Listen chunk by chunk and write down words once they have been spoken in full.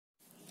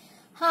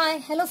Hi,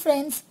 hello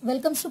friends,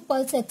 welcome to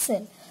Pulse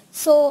Excel.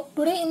 So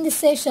today in this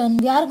session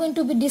we are going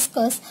to be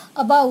discuss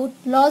about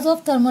laws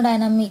of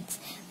thermodynamics,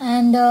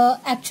 and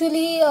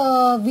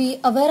we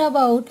aware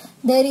about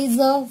there is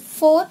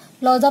four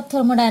laws of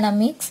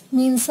thermodynamics,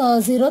 means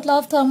zeroth law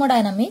of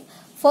thermodynamics,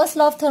 first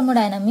law of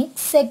thermodynamics,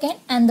 second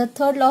and the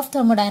third law of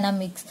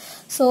thermodynamics.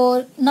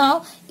 So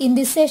now in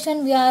this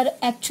session we are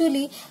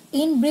actually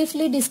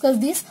briefly discuss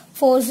these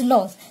four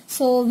laws.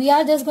 So we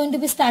are just going to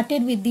be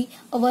started with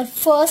our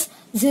first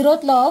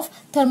zeroth law of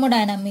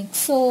thermodynamics.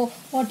 So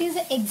what is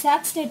the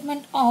exact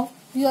statement of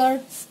your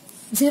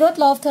zeroth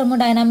law of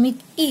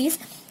thermodynamics is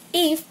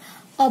if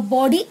a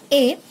body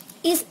A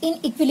is in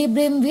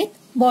equilibrium with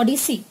body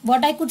C.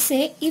 What I could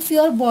say, if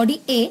your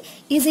body A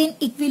is in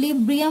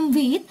equilibrium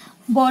with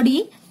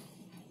body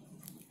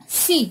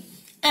C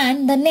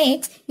and the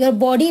next your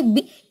body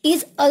B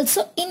is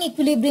also in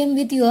equilibrium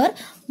with your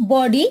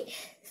body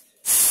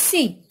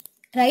C,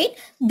 right?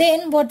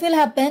 Then what will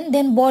happen?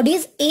 Then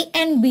bodies A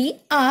and B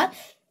are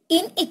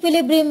in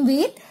equilibrium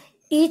with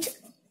each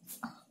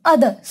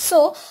other.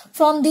 So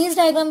from this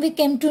diagram we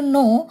came to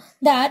know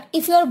that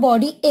if your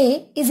body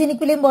A is in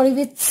equilibrium body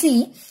with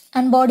C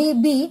and body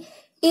B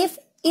if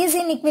is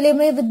in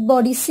equilibrium with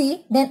body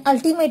C, then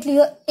ultimately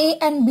your A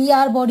and B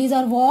are bodies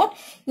are what?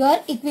 Your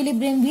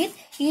equilibrium with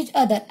each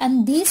other.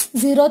 And this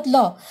zeroth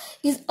law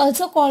is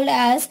also called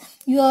as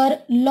your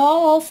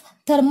law of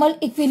thermal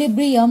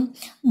equilibrium,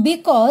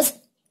 because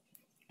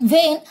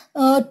when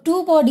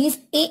two bodies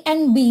A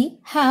and B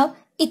have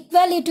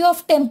equality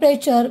of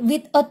temperature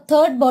with a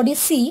third body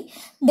C,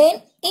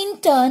 then in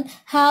turn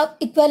have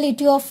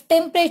equality of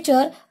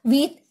temperature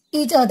with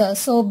each other.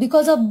 So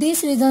because of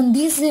this reason,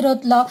 this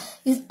zeroth law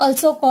is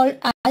also called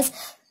as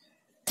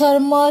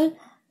thermal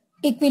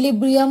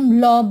equilibrium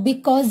law,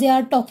 because they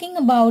are talking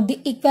about the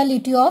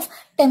equality of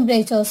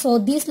temperature. So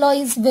this law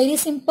is very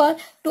simple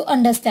to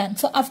understand.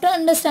 So after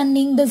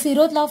understanding the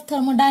zeroth law of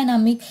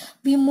thermodynamics,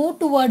 we move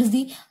towards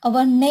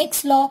our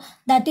next law,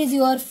 that is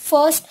your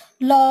first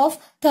law of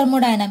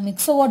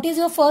thermodynamics. So what is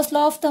your first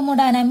law of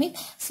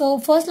thermodynamics? So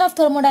first law of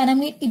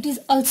thermodynamics, it is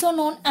also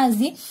known as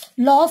the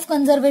law of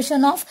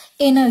conservation of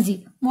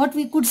energy. What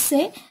we could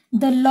say,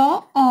 the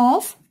law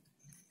of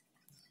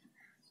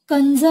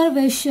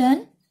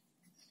conservation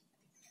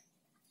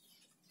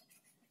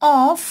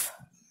of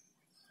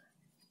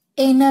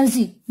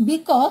energy,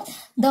 because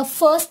the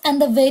first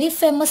and the very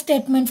famous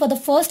statement for the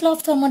first law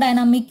of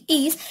thermodynamics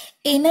is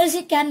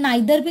energy can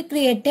neither be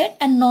created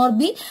and nor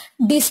be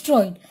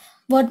destroyed.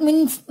 What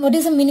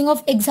is the meaning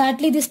of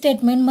exactly this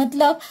statement?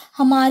 मतलब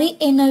हमारी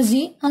energy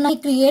हम नहीं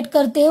create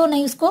करते हैं और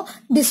नहीं उसको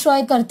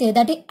destroy करते हैं,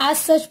 that is as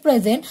such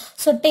present.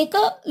 So take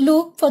a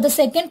look for the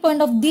second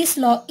point of this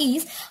law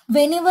is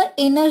whenever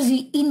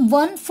energy in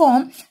one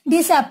form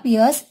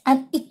disappears,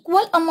 an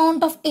equal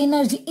amount of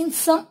energy in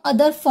some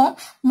other form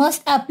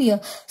must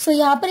appear. So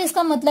यहाँ पर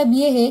इसका मतलब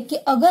ये है कि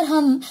अगर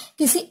हम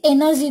किसी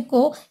एनर्जी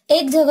को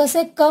एक जगह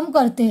से कम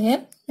करते हैं,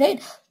 राइट,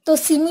 तो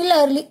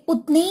सिमिलरली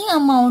उतनी ही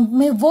अमाउंट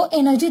में वो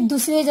एनर्जी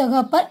दूसरी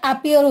जगह पर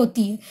अपीयर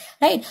होती है,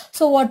 right.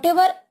 So what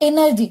ever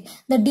energy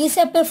the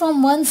disappear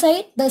from one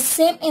side, the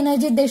same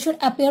energy they should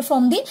appear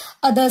from the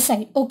other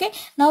side. Okay,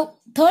 now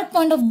third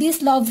point of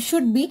this law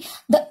should be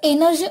the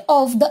energy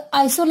of the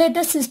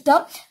isolated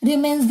system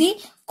remains the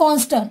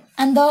constant,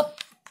 and the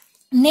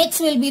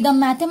next will be the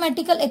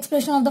mathematical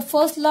expression of the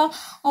first law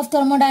of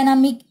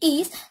thermodynamics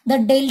is the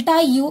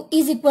delta U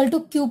is equal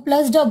to Q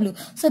plus W.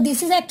 So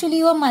this is actually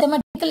your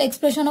mathematical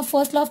expression of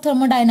first law of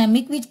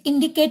thermodynamics, which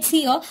indicates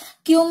here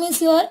Q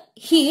means your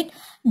heat,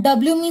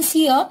 W means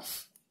here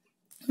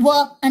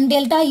work, and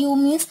delta U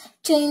means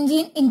change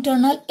in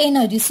internal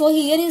energy. So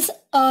here is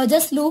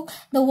just look,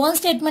 the one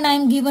statement I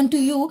am given to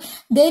you,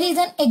 there is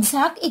an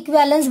exact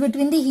equivalence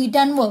between the heat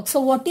and work. So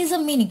what is the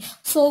meaning?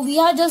 So we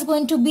are just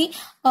going to be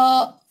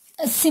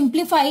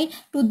simplified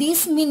to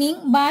this meaning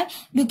by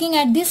looking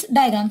at this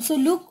diagram. So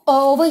look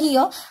over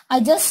here,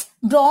 I just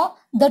draw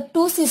the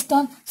two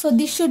systems. So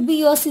this should be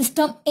your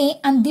system A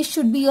and this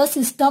should be your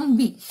system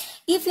B.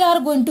 If you are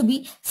going to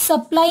be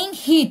supplying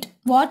heat,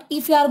 what?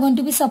 If you are going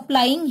to be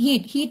supplying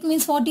heat, heat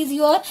means what is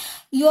your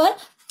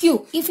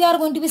Q. If you are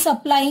going to be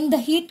supplying the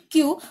heat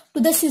Q to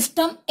the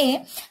system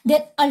A,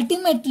 then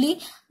ultimately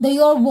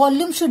your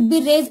volume should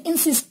be raised in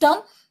system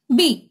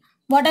B.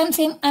 What I am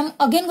saying, I am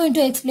again going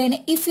to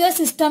explain. If your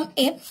system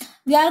A,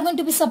 we are going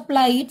to be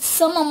supplied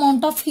some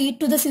amount of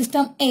heat to the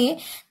system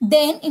A,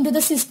 then into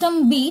the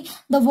system B,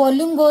 the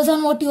volume goes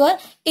on what you are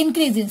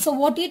increasing. So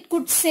what it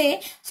could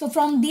say, so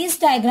from this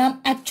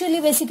diagram,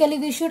 actually basically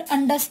we should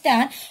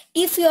understand,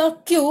 if your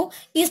Q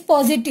is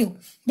positive,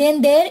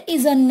 then there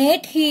is a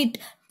net heat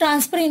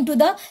transfer into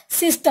the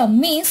system,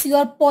 means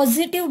your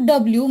positive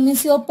W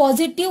means your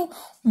positive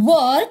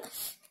work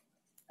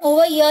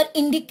over here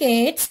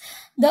indicates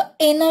the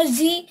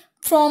energy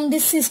from the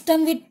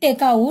system we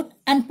take out,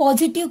 and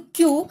positive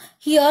Q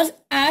here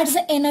adds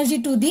the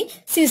energy to the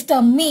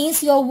system,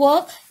 means your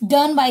work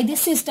done by the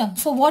system.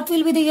 So what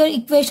will be your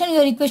equation?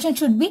 Your equation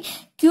should be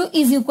Q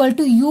is equal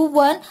to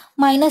U1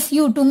 minus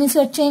U2, means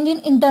your change in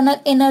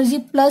internal energy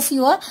plus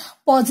your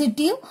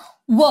positive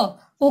work.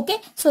 Okay,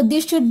 so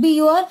this should be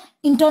your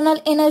internal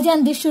energy,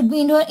 and this should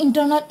be your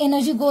internal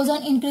energy goes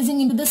on increasing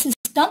into the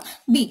system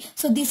B.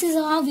 So this is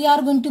how we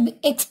are going to be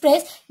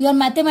express your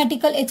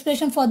mathematical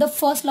expression for the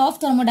first law of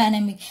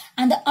thermodynamics.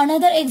 And the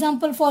another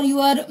example for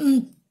your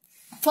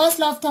first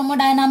law of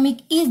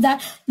thermodynamics is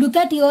that, look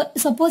at your,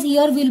 suppose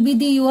here will be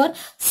the your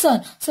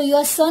sun. So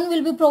your sun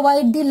will be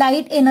provide the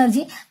light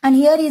energy, and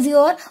here is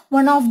your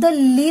one of the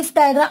leaf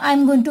diagram I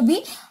am going to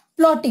be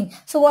plotting.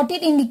 So what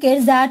it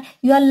indicates that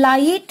your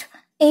light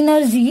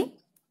energy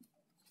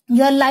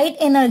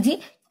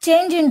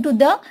change into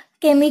the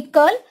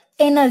chemical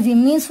energy.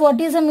 Means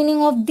what is the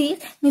meaning of this?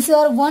 Means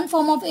your one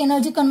form of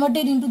energy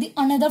converted into the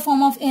another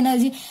form of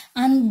energy,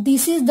 and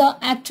this is the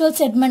actual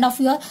statement of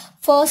your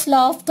first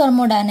law of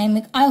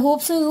thermodynamics. I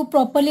hope so you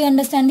properly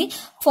understand the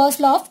first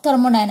law of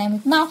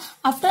thermodynamics. Now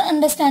after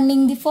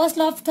understanding the first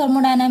law of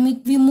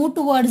thermodynamics, we move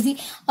towards the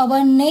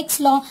our next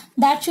law,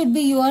 that should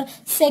be your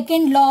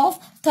second law of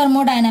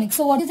thermodynamics.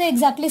 So what is the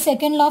exactly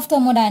second law of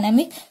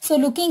thermodynamics? So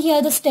looking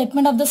here, the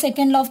statement of the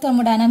second law of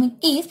thermodynamics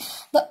is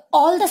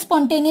all the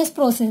spontaneous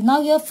process.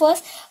 Now here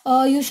first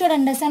you should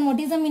understand what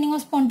is the meaning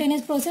of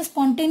spontaneous process.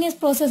 Spontaneous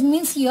process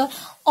means here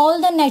all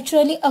the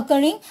naturally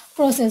occurring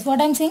process.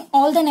 What I am saying,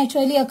 all the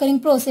naturally occurring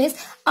process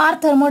are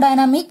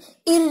thermodynamic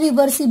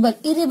irreversible.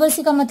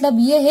 irreversible का मतलब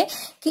ये है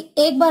कि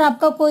एक बार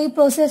आपका कोई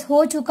process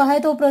हो चुका है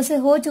तो प्रोसेस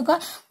हो चुका,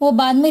 वो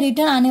बाद में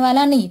रिटर्न आने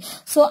वाला नहीं.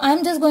 So I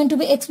am just going to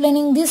be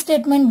explaining this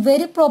statement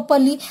very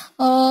properly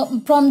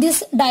from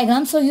this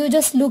diagram. So you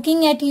just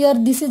looking at here,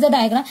 this is the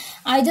diagram.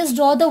 I just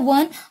draw the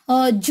one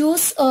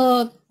juice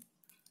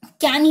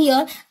can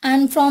here,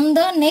 and from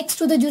the next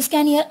to the juice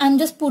can here I'm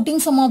just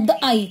putting some of the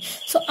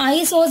ice. So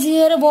ice was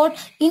here what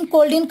in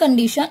cold in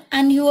condition,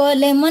 and your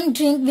lemon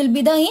drink will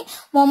be the in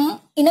warm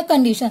in a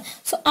condition.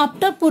 So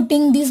after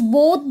putting this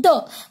both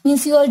the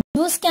means your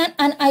juice can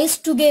and ice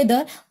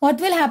together,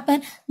 what will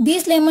happen,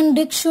 this lemon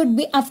drink should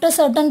be after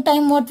certain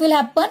time what will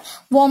happen,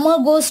 warmer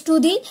goes to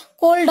the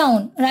cold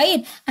down,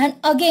 right? And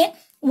again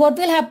what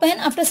will happen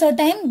after certain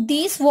time,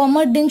 this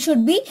warmer drink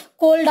should be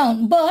cool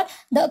down, but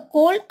the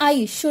cold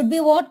ice should be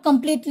what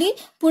completely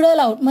puddle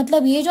out.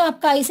 मतलब ये जो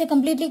आपका ice है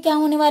completely क्या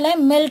होने वाला है,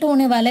 melt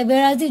होने वाला है,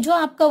 whereas जो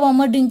आपका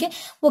warmer drink है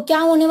वो क्या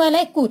होने वाला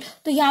है, cool.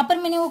 तो यहाँ पर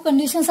मैंने वो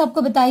conditions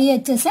आपको बताई है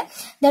अच्छे से,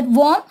 that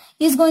warm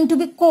is going to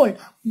be cold,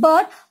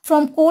 but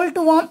from cold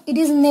to warm it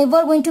is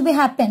never going to be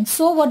happen.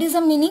 So what is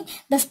the meaning?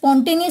 The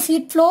spontaneous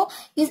heat flow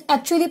is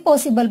actually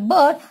possible,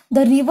 but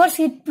the reverse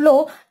heat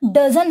flow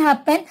doesn't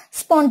happen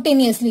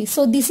spontaneously.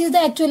 So this is the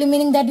actual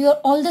meaning, that your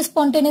all the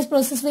spontaneous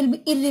process will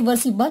be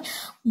irreversible,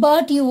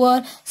 but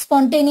your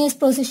spontaneous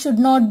process should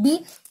not be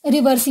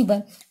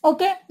reversible.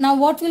 Okay, now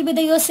what will be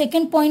the your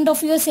second point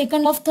of your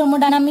second law of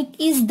thermodynamics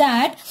is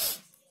that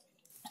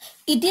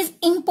it is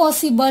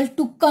impossible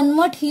to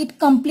convert heat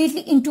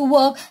completely into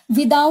work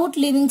without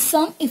leaving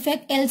some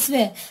effect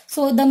elsewhere.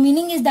 So the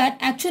meaning is that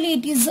actually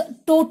it is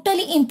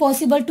totally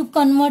impossible to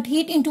convert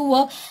heat into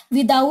work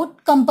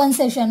without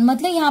compensation.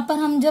 मतलब यहाँ पर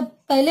हम जब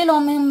पहले law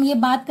में हम ये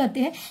बात करते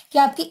हैं कि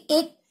आपकी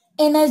एक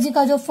एनर्जी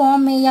का जो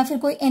फॉर्म है या फिर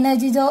कोई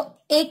एनर्जी जो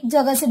एक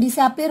जगह से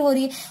डिसअपियर हो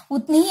रही है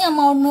उतनी ही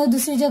अमाउंट में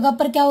दूसरी जगह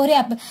पर क्या हो रही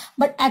है,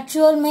 बट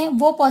एक्चुअल में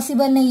वो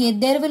पॉसिबल नहीं है.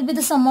 There will be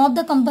the some of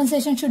the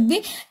compensation should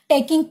be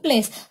taking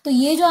place. तो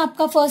ये जो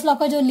आपका फर्स्ट लॉ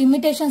का जो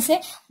लिमिटेशंस है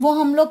वो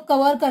हम लोग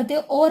कवर करते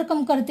हैं,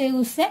 ओवरकम करते हैं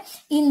उससे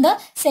in the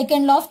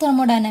second law of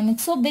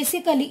thermodynamics. So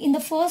basically in the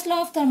first law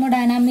of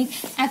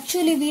thermodynamics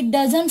actually we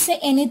doesn't say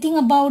anything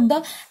about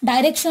the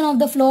direction of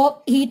the flow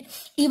of heat,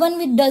 even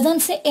we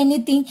doesn't say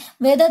anything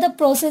whether the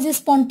process is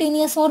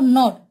spontaneous or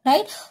not,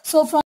 right?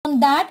 So from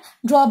that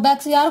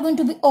drawbacks we are going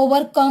to be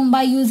overcome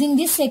by using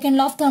this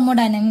second law of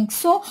thermodynamics.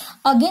 So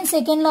again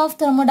second law of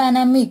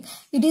thermodynamics,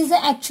 it is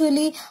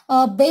actually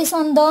based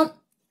on the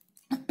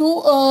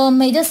two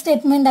major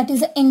statement, that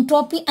is the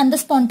entropy and the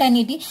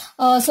spontaneity.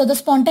 So the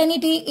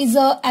spontaneity is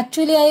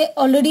actually I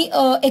already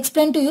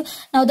explained to you.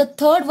 Now the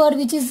third word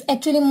which is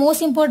actually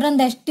most important,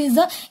 that is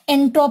the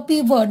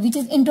entropy word, which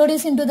is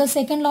introduced into the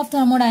second law of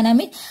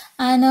thermodynamics.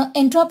 And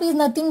entropy is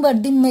nothing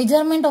but the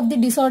measurement of the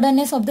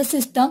disorderness of the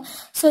system.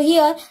 So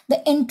here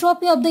the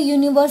entropy of the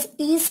universe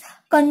is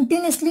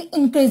continuously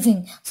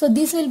increasing. So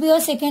this will be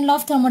your second law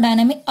of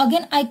thermodynamics.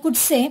 Again I could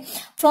say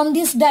from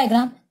this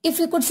diagram, if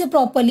you could see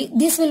properly,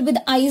 this will be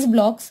the ice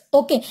blocks.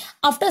 Okay,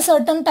 after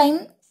certain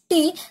time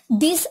t,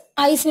 this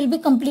ice will be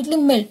completely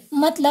melt.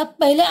 मतलब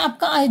पहले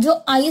आपका जो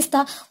ice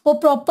था वो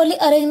properly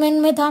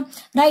arrangement में था,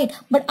 right?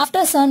 But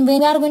after sun, when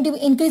we are going to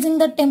be increasing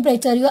the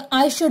temperature, your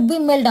ice should be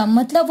melt down.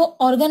 मतलब वो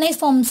organized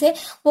form से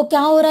वो क्या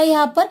हो रहा है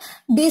यहाँ पर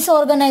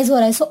disorganize हो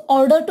रहा है. So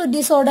order to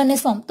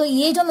disorganized form. तो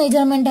ये जो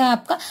measurement है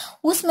आपका,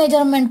 उस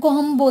measurement को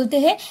हम बोलते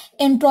हैं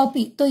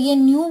entropy. तो ये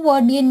new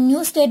word, ये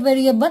new state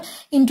variable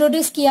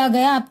introduce किया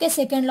गया आपके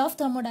second law of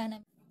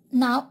thermodynamics.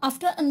 Now,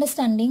 after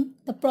understanding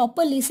the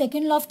properly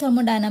second law of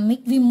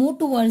thermodynamics, we move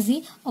towards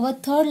our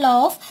third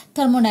law of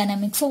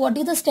thermodynamics. So, what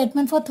is the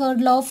statement for third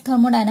law of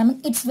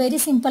thermodynamics? It's very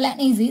simple and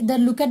easy.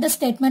 Then look at the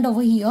statement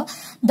over here.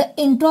 The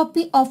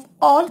entropy of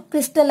all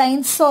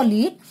crystalline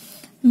solid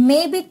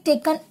may be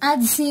taken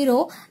as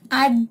zero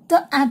at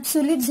the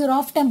absolute zero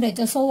of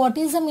temperature. So what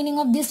is the meaning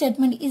of this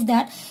statement is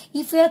that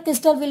if your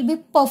crystal will be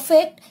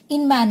perfect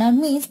in manner,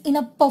 means in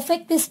a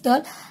perfect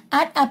crystal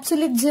at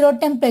absolute zero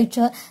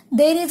temperature,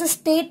 there is a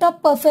state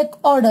of perfect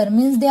order,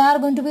 means they are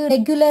going to be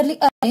regularly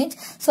arranged.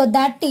 So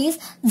that is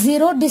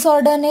zero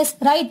disorderness,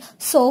 right?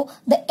 So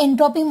the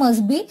entropy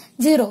must be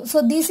zero.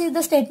 So this is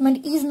the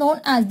statement is known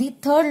as the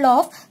third law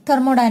of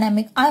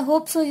thermodynamics. I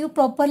hope so you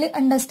properly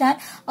understand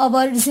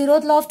our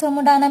zeroth law of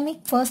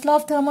thermodynamics, first law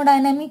of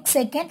thermodynamics,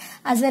 second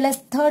as well as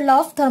third law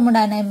of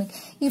thermodynamics.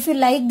 If you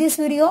like this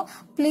video,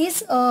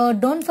 please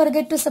don't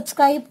forget to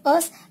subscribe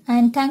us,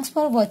 and thanks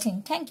for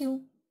watching. Thank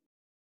you.